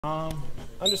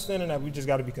Understanding that we just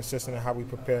got to be consistent in how we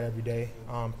prepare every day.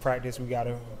 Practice, we got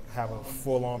to have a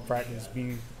full-on practice,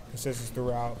 be consistent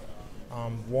throughout.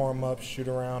 Warm-up, shoot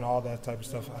around, all that type of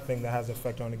stuff. I think that has an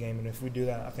effect on the game, and if we do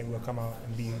that, I think we'll come out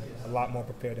and be a lot more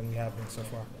prepared than we have been so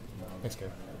far. Thanks,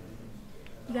 Kerry.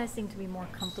 You guys seem to be more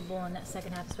comfortable in that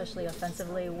second half, especially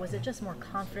offensively. Was it just more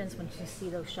confidence when you see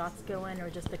those shots go in, or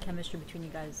just the chemistry between you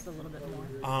guys a little bit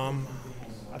more?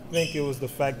 I think it was the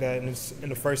fact that in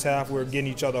the first half we were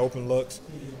getting each other open looks,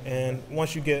 and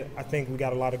once you get, I think we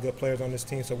got a lot of good players on this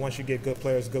team, so once you get good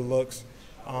players, good looks,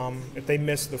 if they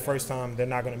miss the first time, they're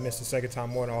not going to miss the second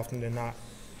time more often than not.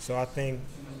 So I think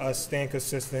us staying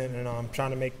consistent and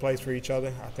trying to make plays for each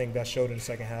other, I think that showed in the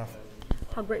second half.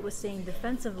 How great was staying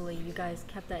defensively? You guys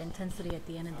kept that intensity at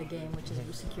the end of the game, which is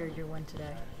who secured your win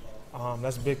today.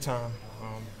 That's big time.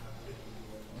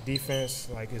 Defense,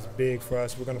 is big for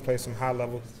us. We're going to play some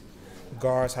high-level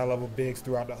guards, high-level bigs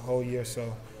throughout the whole year.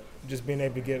 So just being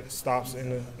able to get stops in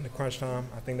the crunch time,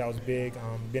 I think that was big.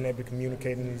 Being able to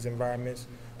communicate in these environments.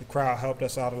 The crowd helped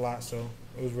us out a lot, so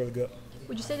it was really good.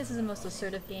 Would you say this is the most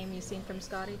assertive game you've seen from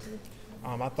Scotty today?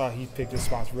 I thought he picked his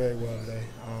spots very well today.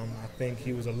 I think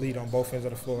he was a lead on both ends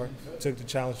of the floor. Took the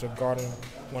challenge of guarding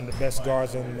one of the best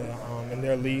guards in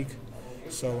their league.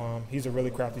 So he's a really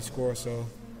crafty scorer.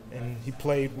 And he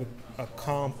played with a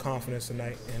calm confidence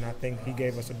tonight, and I think he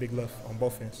gave us a big lift on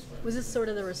both ends. Was this sort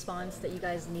of the response that you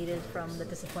guys needed from the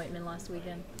disappointment last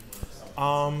weekend?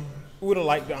 We would have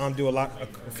liked to do a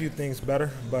few things better,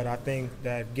 but I think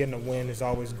that getting a win is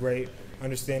always great.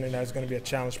 Understanding that it's going to be a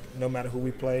challenge no matter who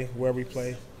we play, where we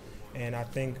play. And I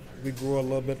think we grew a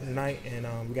little bit tonight,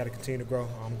 and we got to continue to grow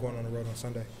going on the road on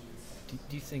Sunday.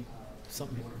 Do you think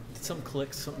something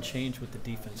clicked, something changed with the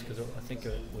defense? Because I think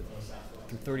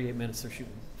through 38 minutes they're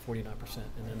shooting 49%,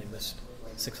 and then they missed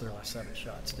 6 of their last 7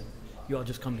 shots. Did you all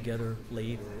just come together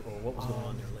late, or what was going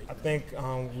on there late? I think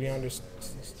we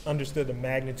understood the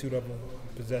magnitude of the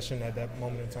possession at that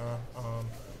moment in time.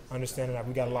 Understanding that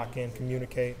we got to lock in,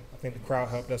 communicate. I think the crowd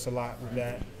helped us a lot with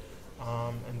that.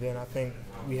 And then I think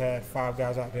we had 5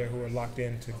 guys out there who were locked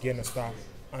in to getting a stop,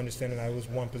 understanding that it was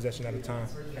one possession at a time,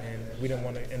 and we didn't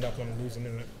want to end up on losing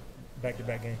in the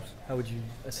back-to-back games. How would you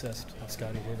assess how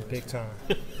Scotty did? Big time.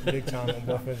 Big time on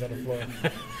both ends of the floor.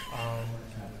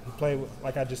 He played with,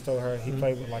 like I just told her, he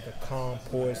played with a calm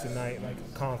poise tonight,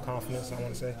 a calm confidence, I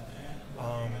want to say.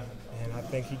 And I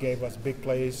think he gave us big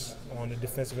plays on the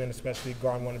defensive end, especially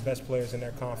guarding one of the best players in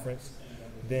their conference.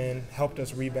 Then helped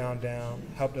us rebound down,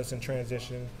 helped us in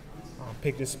transition,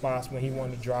 picked his spots when he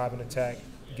wanted to drive and attack,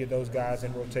 get those guys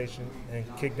in rotation, and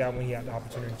kicked out when he had the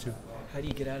opportunity to. How do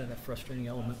you get out of that frustrating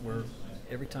element where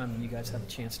every time you guys have a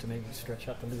chance to maybe stretch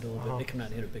out the lead a little bit, they come out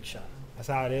and hit a big shot? That's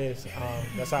how it is.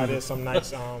 That's how it is some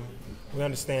nights. We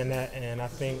understand that, and I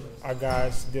think our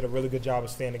guys did a really good job of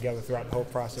staying together throughout the whole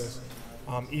process.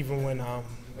 Even when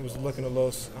it was looking a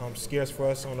little scarce for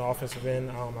us on the offensive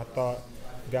end, I thought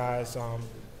guys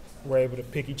were able to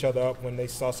pick each other up when they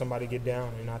saw somebody get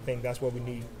down, and I think that's what we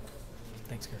need.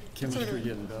 Thanks, Kerry. Chemistry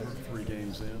getting better 3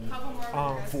 games in,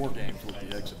 4 games with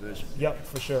the exhibition. Yep,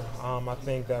 for sure. I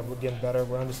think that we're getting better.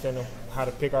 We're understanding how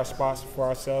to pick our spots for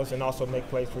ourselves and also make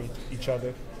plays for each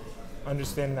other.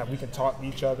 Understanding that we can talk to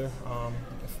each other.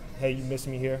 Hey, you missed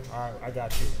me here. All right, I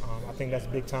got you. I think that's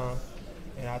big time.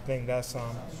 And I think that's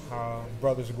how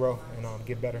brothers grow and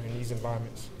get better in these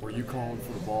environments. Were you calling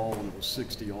for the ball when it was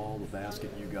 60 all, the basket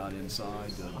you got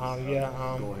inside? Yeah.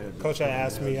 Go ahead. Coach had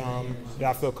asked me did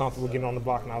I feel comfortable getting on the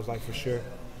block, and I was like, for sure.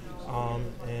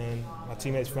 And my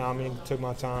teammates found me, took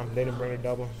my time. They didn't bring a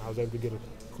double. I was able to get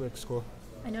a quick score.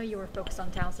 I know you were focused on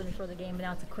Towson before the game, but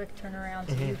now it's a quick turnaround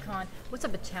to UConn. What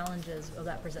type of challenges will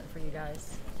that present for you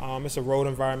guys? It's a road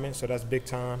environment, so that's big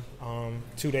time.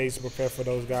 2 days to prepare for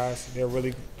those guys. They're a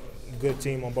really good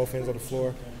team on both ends of the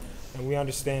floor. And we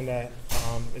understand that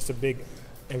it's a big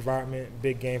environment,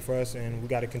 big game for us, and we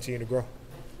got to continue to grow.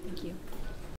 Thank you.